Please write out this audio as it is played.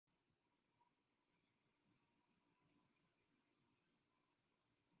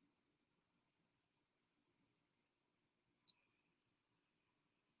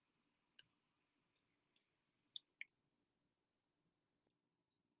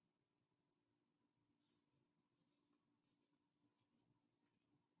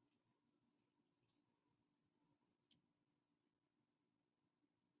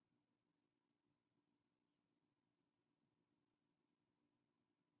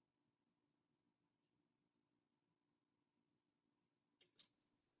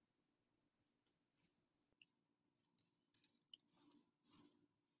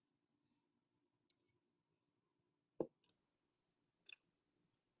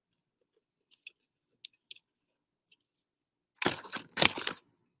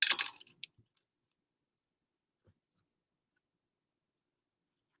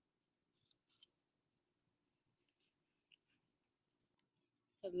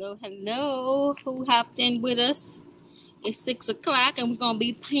Hello, hello. Who hopped in with us? It's 6 o'clock and we're gonna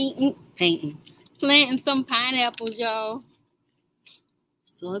be planting some pineapples, y'all.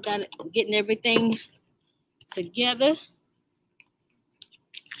 So I got getting everything together.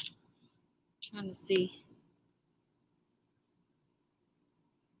 Trying to see.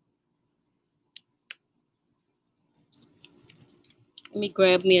 Let me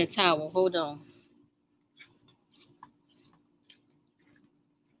grab me a towel. Hold on.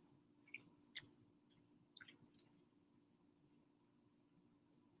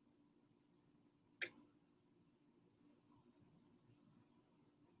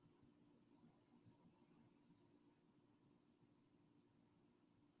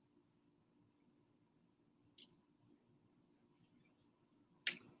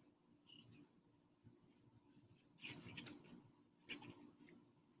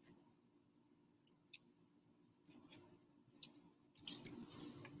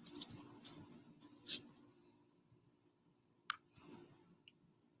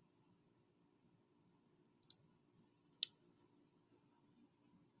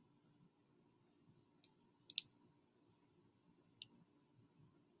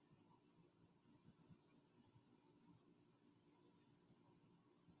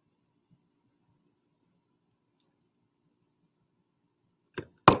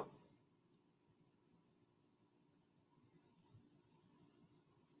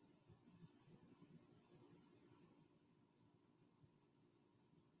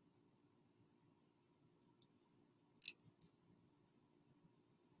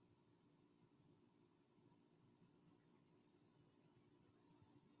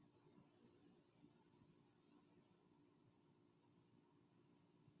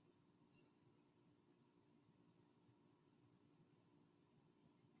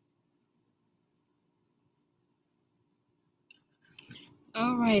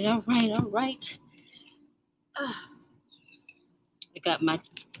 All right. I got my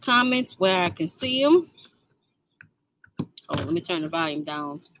comments where I can see them. Oh, let me turn the volume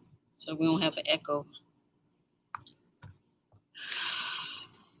down so we don't have an echo.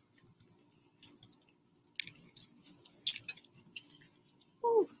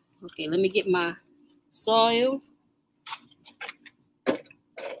 Okay, let me get my soil.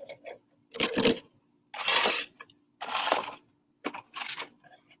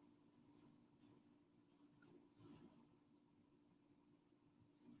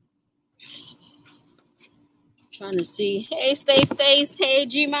 Trying to see. Hey, Stace. Hey,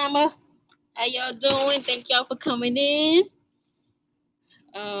 G Mama. How y'all doing? Thank y'all for coming in.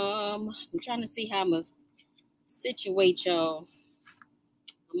 I'm trying to see how I'm gonna situate y'all.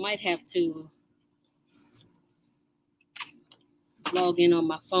 I might have to log in on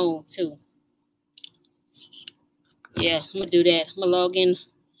my phone too. Yeah, I'm gonna do that. I'm gonna log in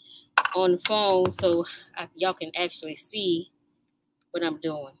on the phone so y'all can actually see what I'm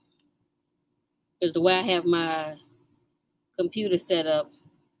doing. Because the way I have my computer set up,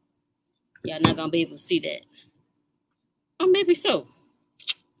 y'all not gonna be able to see that. Or maybe so.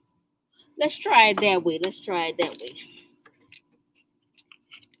 Let's try it that way.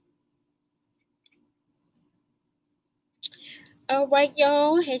 All right,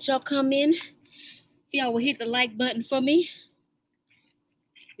 y'all. Had y'all come in. If y'all will hit the like button for me.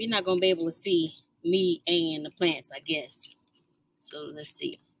 We're not gonna be able to see me and the plants, I guess. So let's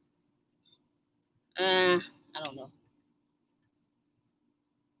see. I don't know.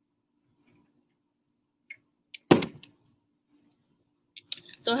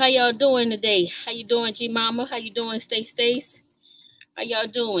 So how y'all doing today? How you doing, G Mama? How you doing, Stace? How y'all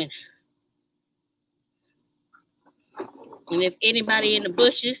doing? And if anybody in the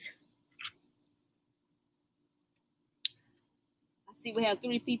bushes, I see we have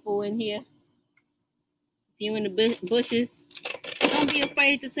 3 people in here. If you in the bushes, don't be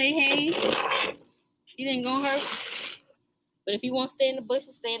afraid to say hey. It ain't gonna hurt. But if you want to stay in the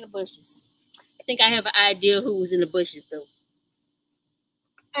bushes, stay in the bushes. I think I have an idea who was in the bushes though.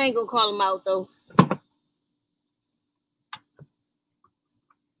 I ain't gonna call them out though.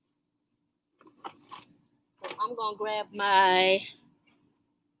 So I'm gonna grab my.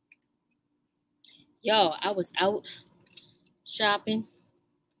 Y'all, I was out shopping.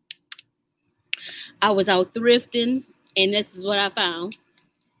 I was out thrifting, and this is what I found.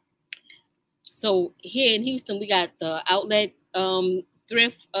 So here in Houston, we got the outlet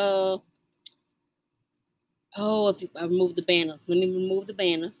thrift. If I remove the banner, let me remove the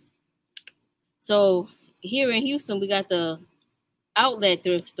banner. So here in Houston, we got the outlet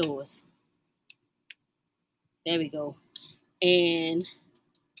thrift stores. There we go. And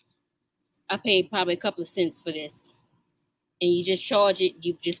I paid probably a couple of cents for this. and you just charge it.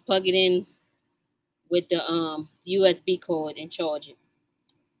 You just plug it in with the USB cord and charge it.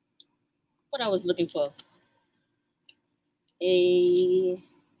 What I was looking for.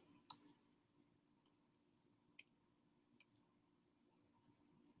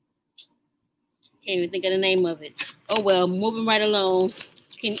 Can't even think of the name of it. Oh well, moving right along.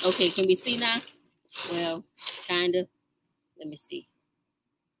 Can we see now? Well, kinda. Let me see.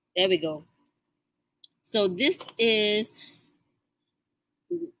 There we go. So this is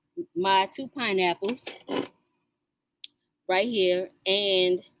my 2 pineapples right here,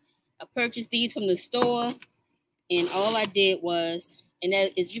 and I purchased these from the store, and all I did was, and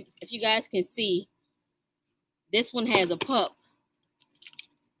that is, if you guys can see, this one has a pup.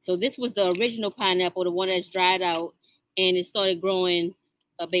 So this was the original pineapple, the one that's dried out, and it started growing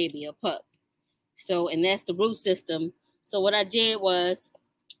a baby, a pup. So, and that's the root system. So what I did was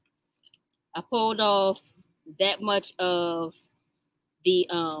I pulled off that much of the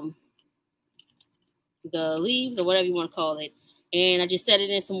leaves, or whatever you want to call it, and I just set it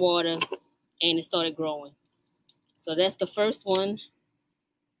in some water, and it started growing. So that's the first one,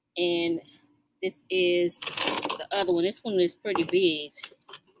 and this is the other one. This one is pretty big.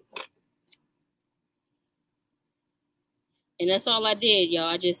 And that's all I did, y'all.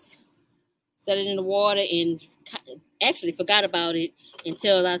 I just set it in the water and actually forgot about it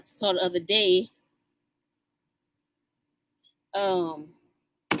until I saw the other day.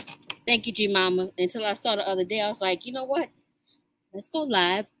 Thank you, G Mama. Until I saw the other day, I was like, you know what? Let's go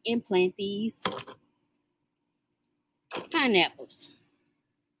live and plant these pineapples.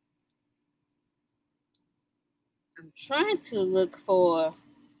 I'm trying to look for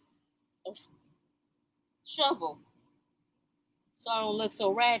a shovel so I don't look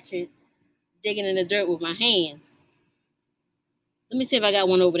so ratchet digging in the dirt with my hands. Let me see if I got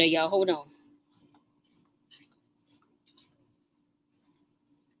one over there, y'all. Hold on.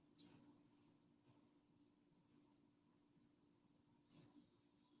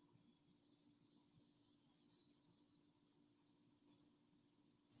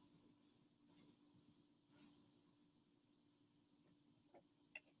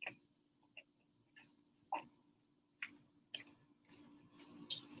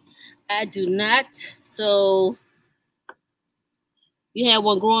 I do not. So you have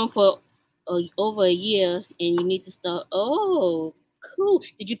one growing for over a year, and you need to start. Oh, cool.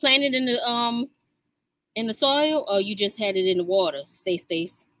 Did you plant it in the soil, or you just had it in the water?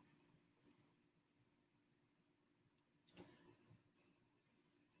 Stace.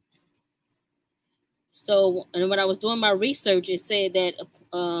 So, and when I was doing my research, it said that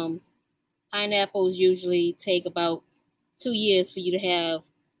pineapples usually take about 2 years for you to have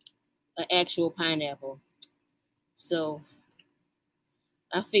an actual pineapple. So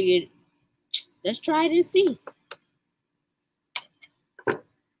I figured, let's try it and see.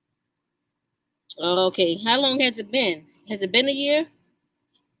 Okay, how long has it been? Has it been a year?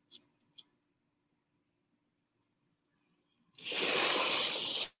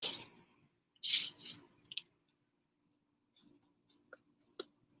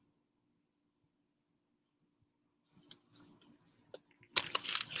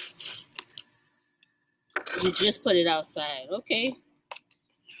 You just put it outside. Okay.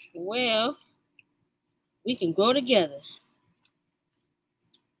 Well, we can grow together.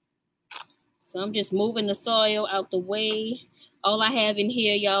 So I'm just moving the soil out the way. All I have in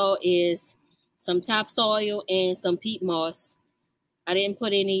here, y'all, is some topsoil and some peat moss. I didn't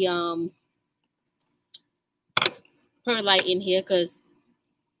put any perlite in here because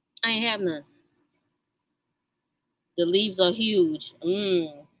I ain't have none. The leaves are huge.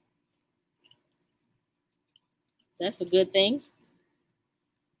 That's a good thing.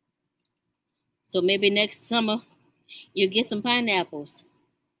 So maybe next summer you'll get some pineapples.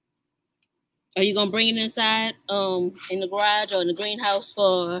 Are you gonna bring it inside in the garage or in the greenhouse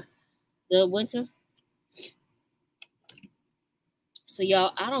for the winter? So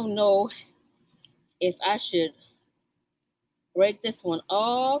y'all, I don't know if I should break this one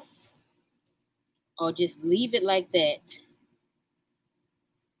off or just leave it like that.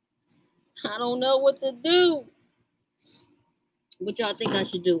 I don't know what to do. What y'all think I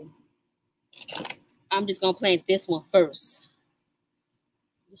should do? I'm just gonna plant this one first.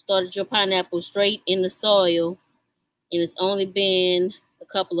 You started your pineapple straight in the soil, and it's only been a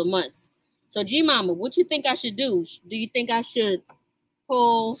couple of months. So G Mama, what you think I should do? Do you think I should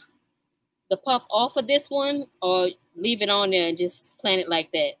pull the puff off of this one or leave it on there and just plant it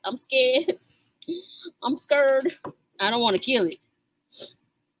like that? I'm scared. I'm scared. I don't want to kill it.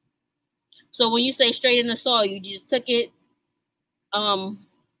 So when you say straight in the soil, you just took it,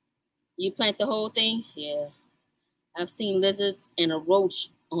 you plant the whole thing? Yeah. I've seen lizards and a roach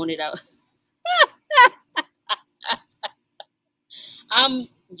on it out.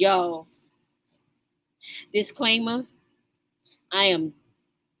 Y'all, disclaimer, I am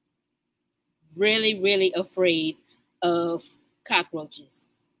really, really afraid of cockroaches.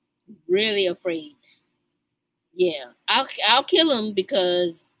 Really afraid. Yeah, I'll kill them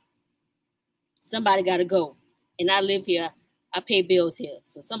because somebody got to go. And I live here. I pay bills here.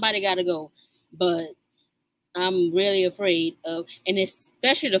 So somebody got to go. But I'm really afraid of, and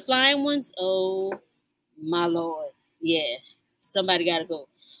especially the flying ones. Oh, my Lord. Yeah, somebody got to go.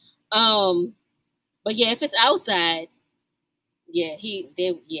 But yeah, if it's outside, yeah,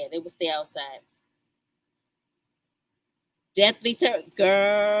 they would stay outside. Deathly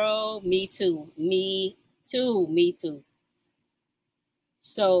girl, me too. Me too. Me too.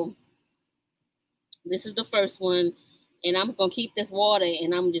 So this is the first one. And I'm gonna keep this water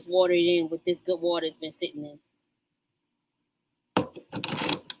and I'm just water it in with this good water it's been sitting in.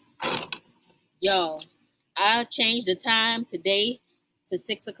 Y'all, I changed the time today to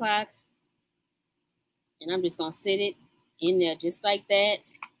 6 o'clock. And I'm just gonna sit it in there just like that.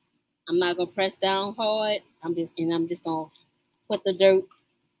 I'm not gonna press down hard. I'm just gonna put the dirt,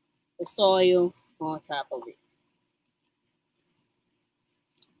 the soil on top of it.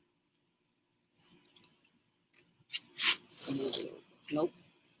 Nope.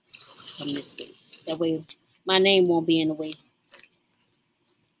 Come this way. That way my name won't be in the way.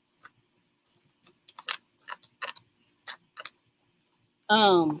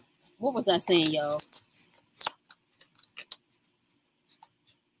 What was I saying, y'all?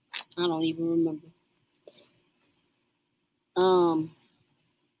 I don't even remember.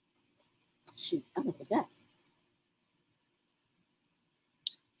 Shoot, I forgot.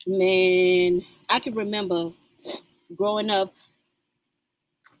 Man, I can remember growing up,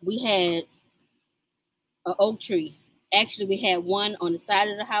 we had an oak tree. Actually, we had one on the side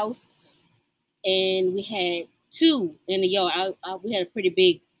of the house, and we had two in the yard. We had a pretty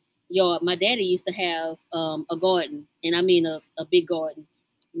big yard. My daddy used to have a garden, and I mean a big garden.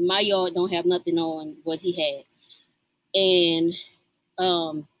 My yard don't have nothing on what he had. And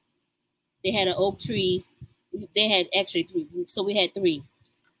they had an oak tree. They had actually three, so we had three.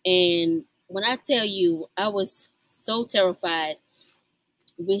 And when I tell you, I was so terrified.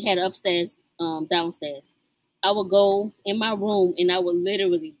 We had upstairs, downstairs. I would go in my room and I would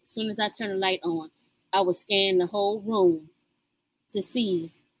literally, as soon as I turn the light on, I would scan the whole room to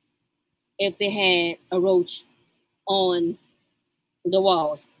see if they had a roach on the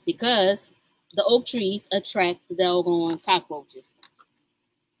walls because the oak trees attract the doggone cockroaches.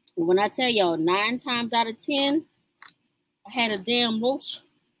 When I tell y'all, 9 times out of 10, I had a damn roach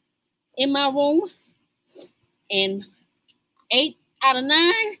in my room, and 8 out of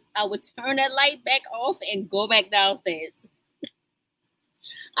 9, I would turn that light back off and go back downstairs.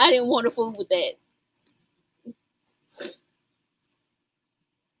 I didn't want to fool with that.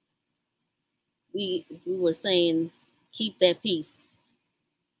 We were saying keep that peace.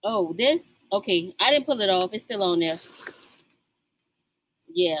 Oh, this okay. I didn't pull it off. It's still on there.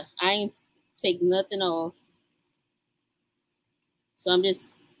 Yeah, I ain't take nothing off. So I'm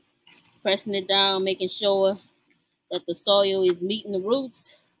just pressing it down, making sure that the soil is meeting the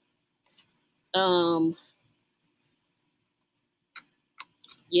roots.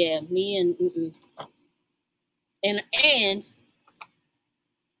 Yeah, me and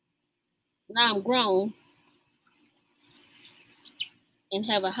now I'm grown and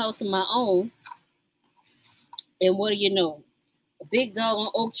have a house of my own. And what do you know? A big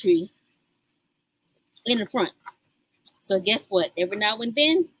doggone oak tree in the front. So guess what? Every now and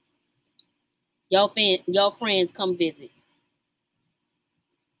then, y'all friends come visit.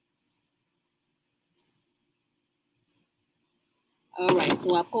 All right,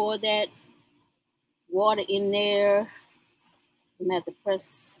 so I poured that water in there. I'm gonna have to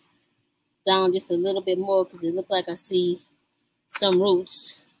press down just a little bit more because it looks like I see some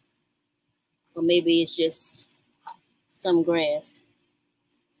roots. Or maybe it's just some grass.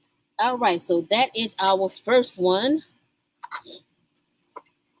 All right, so that is our first one.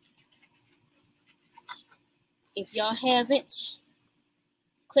 If y'all haven't,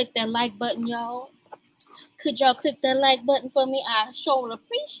 click that like button, y'all. Could y'all click that like button for me? I sure will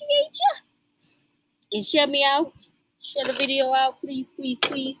appreciate you. And share me out. Share the video out, please, please,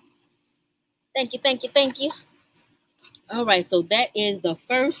 please. Thank you, thank you, thank you. All right, so that is the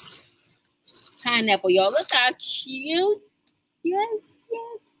first pineapple, y'all. Look how cute. Yes,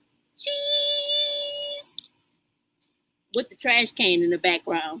 yes. Cheese. With the trash can in the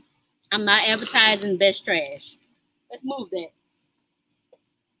background. I'm not advertising best trash. Let's move that.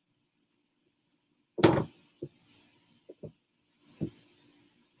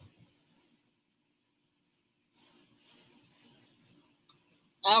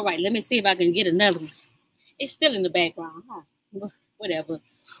 All right, let me see if I can get another one. It's still in the background, huh? Whatever.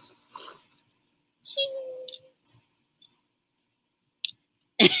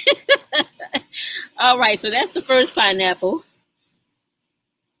 All right, so that's the first pineapple.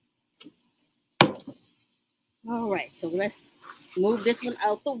 All right, so let's move this one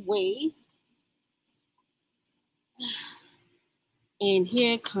out the way. And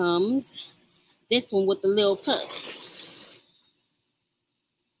here comes this one with the little puff.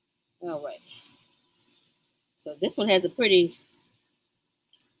 All right. So this one has a pretty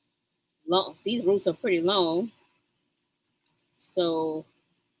long, these roots are pretty long. So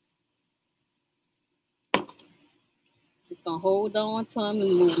just gonna hold on to them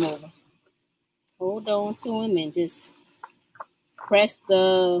and move them over. Hold on to them and just press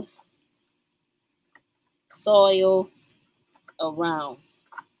the soil around.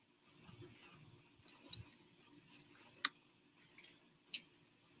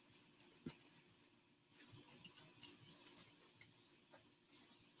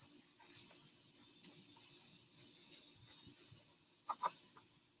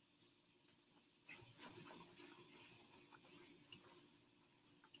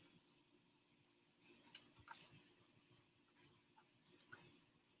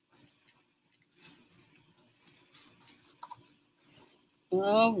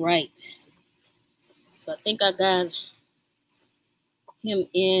 All right. So I think I got him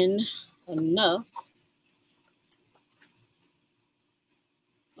in enough.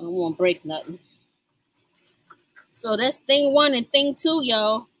 I don't want to break nothing. So that's thing 1 and thing 2,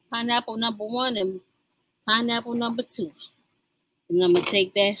 y'all. Pineapple number 1 and pineapple number 2. And I'm going to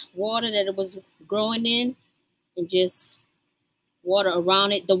take that water that it was growing in and just water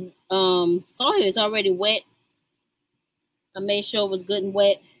around it. The soil is already wet. I made sure it was good and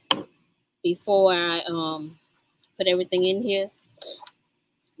wet before I put everything in here.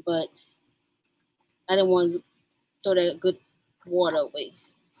 But I didn't want to throw that good water away.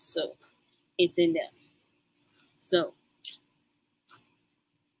 So it's in there. So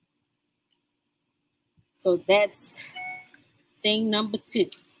that's thing number 2.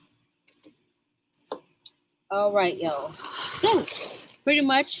 All right, y'all. So pretty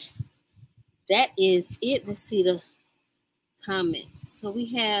much that is it. Let's see the comments. So we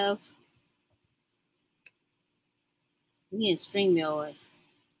have me and StreamYard.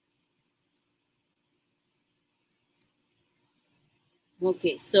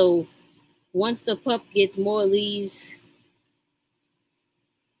 Okay, so once the pup gets more leaves,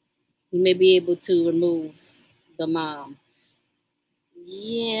 you may be able to remove the mom.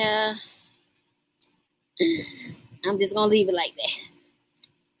 Yeah, I'm just gonna leave it like that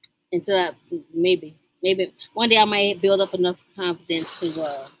until I maybe one day I might build up enough confidence to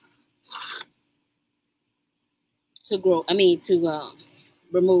grow. I mean to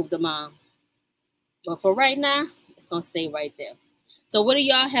remove the mom. But for right now, it's gonna stay right there. So what do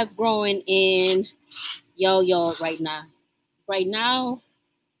y'all have growing in y'all yard right now? Right now,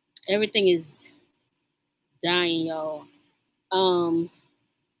 everything is dying, y'all.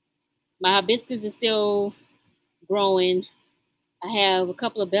 My hibiscus is still growing. I have a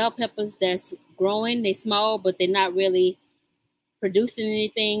couple of bell peppers that's growing. They're small, but they're not really producing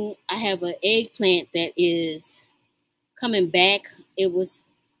anything. I have an eggplant that is coming back. It was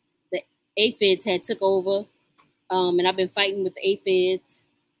the aphids had took over, and I've been fighting with the aphids.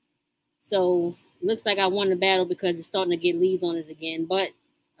 So looks like I won the battle because it's starting to get leaves on it again. But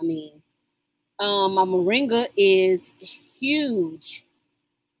I mean, my moringa is huge.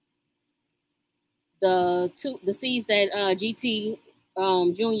 The seeds that GT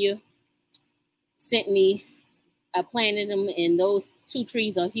Junior sent me, I planted them, and those 2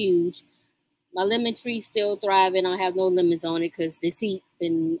 trees are huge. My lemon tree's still thriving. I have no lemons on it because this heat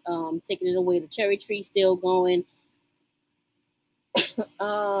been taking it away. The cherry tree's still going.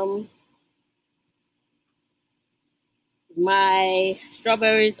 My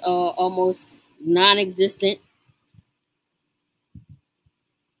strawberries are almost non-existent.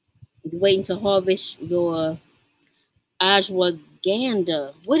 Waiting to harvest your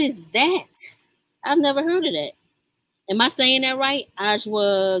ashwagandha. What is that? I've never heard of that. Am I saying that right?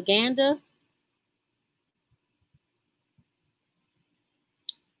 Ashwagandha?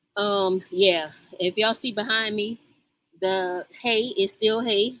 Yeah. If y'all see behind me, the hay is still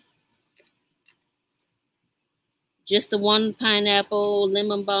hay. Just the one pineapple,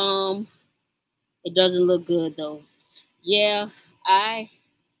 lemon balm. It doesn't look good though. Yeah, I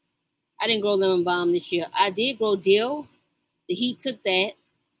didn't grow lemon balm this year. I did grow dill. The heat took that.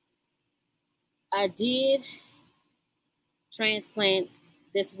 I did transplant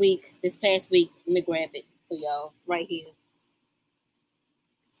this past week. Let me grab it for y'all. It's right here.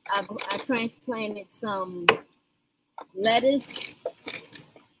 I transplanted some lettuce,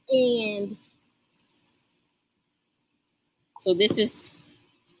 and so this is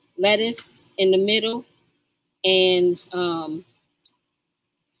lettuce in the middle, and on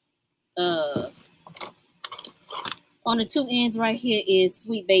the two ends right here is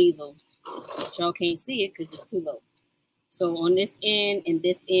sweet basil. But y'all can't see it because it's too low. So on this end and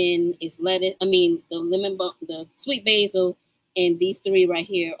this end is lettuce. I mean the sweet basil, and these three right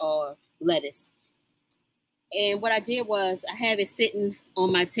here are lettuce. And what I did was I have it sitting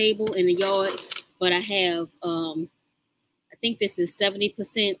on my table in the yard, but I have I think this is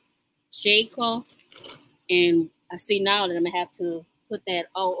 70% shade cloth, and I see now that I'm gonna have to put that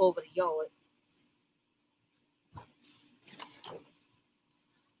all over the yard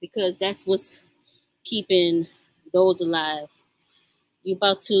because that's what's keeping those alive. You're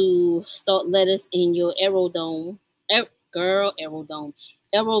about to start lettuce in your AeroDome. AeroDome.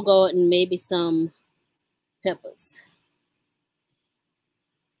 AeroGarden, maybe some peppers.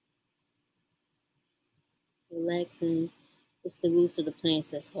 Relaxing. It's the roots of the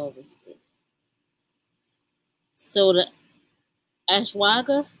plants that's harvested. So the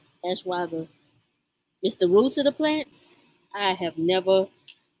ashwagandha, it's the roots of the plants. I have never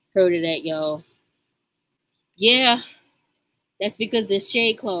heard of that, y'all. Yeah, that's because this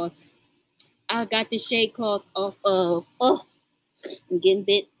shade cloth. I got this shade cloth off of, oh, I'm getting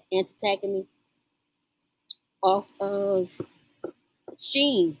bit, ants attacking me. Off of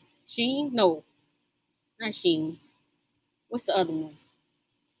Shein. Shein? No, not Shein. What's the other one?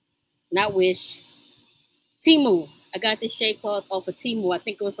 Not Wish. Temu. I got this shade cloth off of Temu. I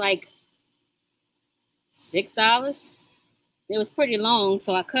think it was like $6. It was pretty long,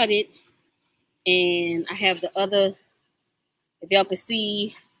 so I cut it. And I have the other, if y'all can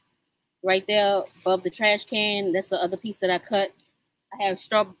see right there above the trash can, that's the other piece that I cut. I have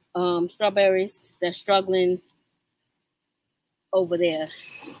strawberries that's struggling over there.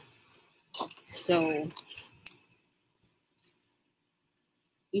 So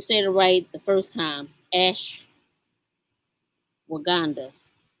you said it right the first time. Ashwagandha.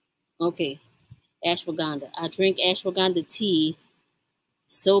 Okay. Ashwagandha. I drink ashwagandha tea.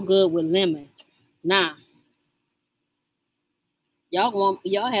 So good with lemon. Nah. Y'all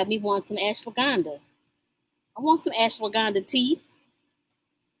have me want some ashwagandha. I want some ashwagandha tea.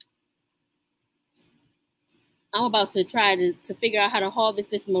 I'm about to try to figure out how to harvest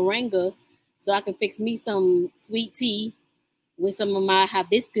this moringa so I can fix me some sweet tea with some of my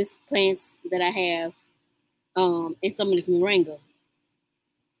hibiscus plants that I have, and some of this moringa.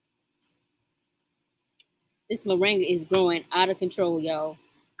 This moringa is growing out of control, y'all.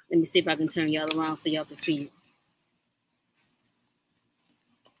 Let me see if I can turn y'all around so y'all can see it.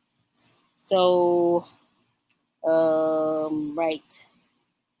 So, right.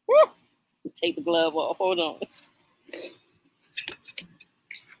 Take the glove off. Hold on.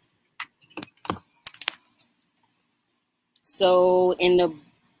 So in the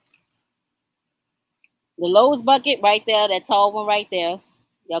Lowe's bucket right there, that tall one right there.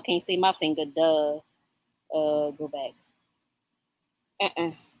 Y'all can't see my finger. Duh. Go back.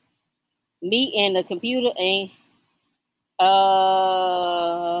 Me and the computer ain't.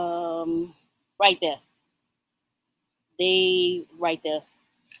 Right there. They right there.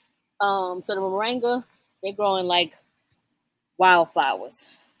 So the moringa, they're growing like wildflowers.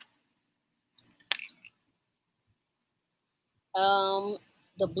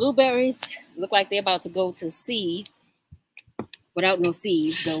 The blueberries look like they're about to go to seed without no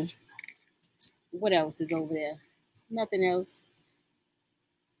seeds, though. What else is over there? Nothing else.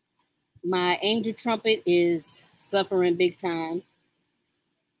 My angel trumpet is suffering big time.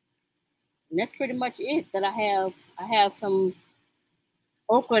 And that's pretty much it that I have. I have some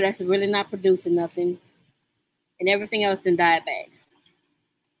okra that's really not producing nothing. And everything else then died back.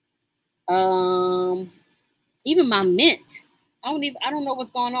 Even my mint. I don't know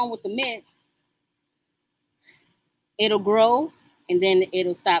what's going on with the mint. It'll grow and then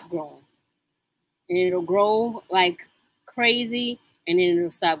it'll stop growing. And it'll grow like crazy and then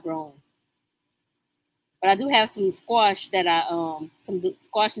it'll stop growing. But I do have some squash that some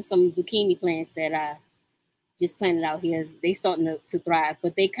squash and some zucchini plants that I just planted out here. They starting to thrive,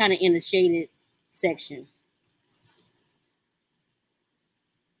 but they kind of in the shaded section.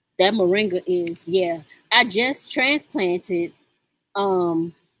 That moringa is, yeah. I just transplanted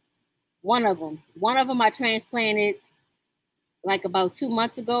one of them. One of them I transplanted like about 2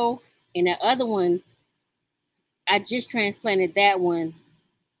 months ago, and the other one I just transplanted that one.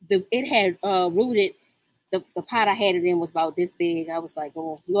 It had rooted. The pot I had it in was about this big. I was like,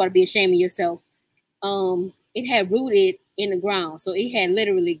 oh, you ought to be ashamed of yourself. it had rooted in the ground. So it had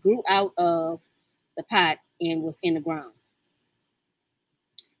literally grew out of the pot and was in the ground.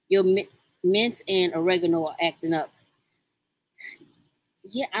 Your mint and oregano are acting up.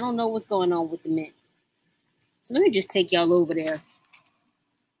 Yeah, I don't know what's going on with the mint. So let me just take y'all over there.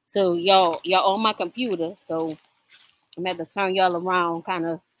 So y'all on my computer, so I'm gonna have to turn y'all around, kind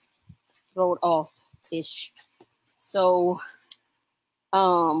of throw it off ish. So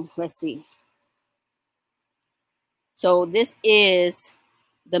let's see. So this is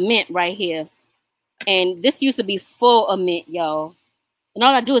the mint right here. And this used to be full of mint, y'all. And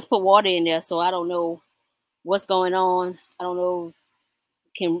all I do is put water in there, so I don't know what's going on. I don't know,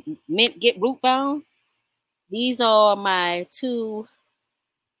 can mint get root bound? These are my 2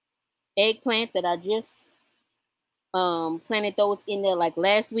 eggplant that I just planted those in there like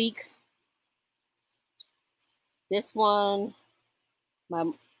last week. This one,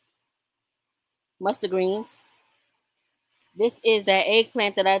 my mustard greens. This is that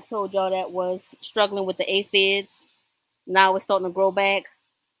eggplant that I told y'all that was struggling with the aphids. Now it's starting to grow back.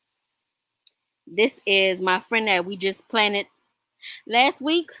 This is my friend that we just planted last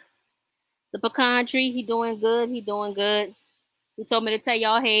week. The pecan tree. He doing good. He doing good. He told me to tell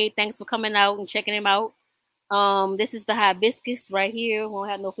y'all, hey, thanks for coming out and checking him out. This is the hibiscus right here. Won't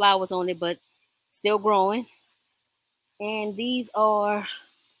have no flowers on it, but still growing. And these are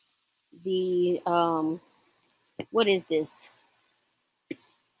the what is this?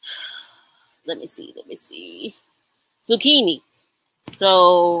 Let me see. Zucchini.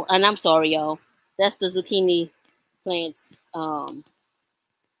 So, and I'm sorry, y'all. That's the zucchini plants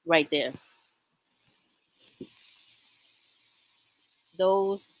right there.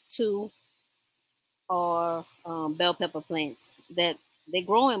 Those 2 are bell pepper plants that they're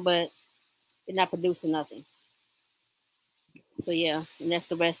growing, but they're not producing nothing. So yeah, and that's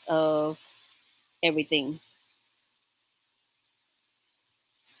the rest of everything.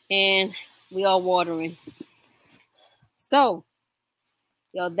 And we are watering. So,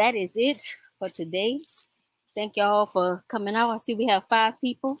 y'all, that is it for today. Thank y'all for coming out. I see we have 5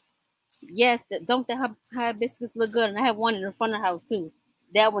 people. Yes, don't the hibiscus look good? And I have one in the front of the house too.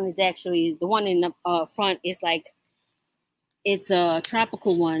 That one is actually the one in the front. It's like it's a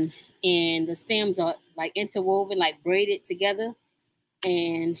tropical one, and the stems are like interwoven, like braided together.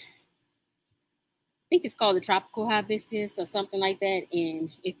 And I think it's called the tropical hibiscus or something like that.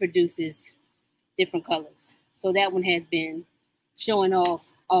 And it produces different colors. So that one has been showing off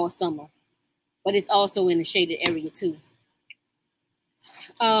all summer, but it's also in the shaded area too.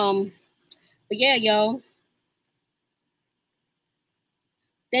 But yeah, y'all.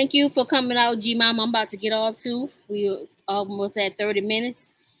 Thank you for coming out, G Mom. I'm about to get off too. We almost at 30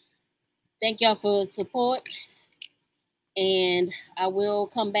 minutes. Thank y'all for support. And I will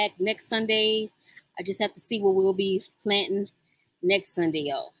come back next Sunday. I just have to see what we'll be planting next Sunday,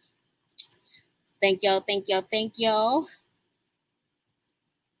 y'all. Thank y'all, thank y'all, thank y'all.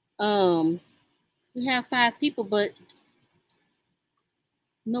 We have 5 people, but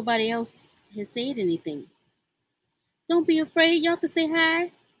nobody else has said anything. Don't be afraid. Y'all can say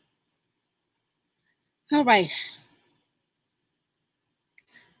hi. All right.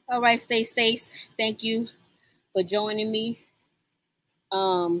 All right, Stace. Thank you for joining me.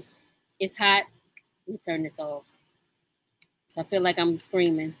 It's hot. Let me turn this off. So I feel like I'm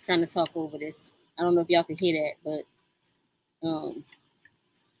screaming, trying to talk over this. I don't know if y'all can hear that, but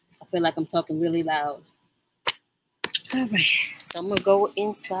I feel like I'm talking really loud. All right. So I'm gonna go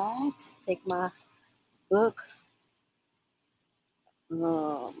inside, take my book.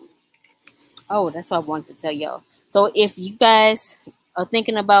 Oh, that's what I wanted to tell y'all. So if you guys are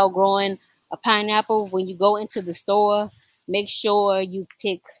thinking about growing a pineapple, when you go into the store, make sure you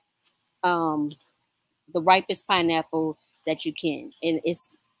pick the ripest pineapple that you can, and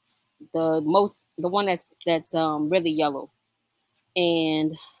it's the one that's really yellow,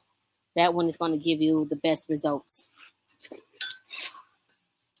 and that one is going to give you the best results.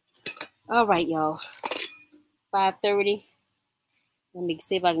 All right, y'all. 5:30. Let me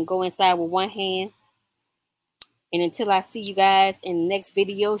see if I can go inside with one hand. And until I see you guys in the next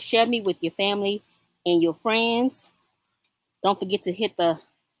video, share me with your family and your friends. Don't forget to hit the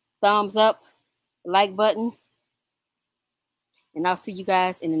thumbs up, like button. And I'll see you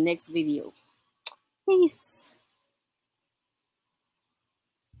guys in the next video. Peace.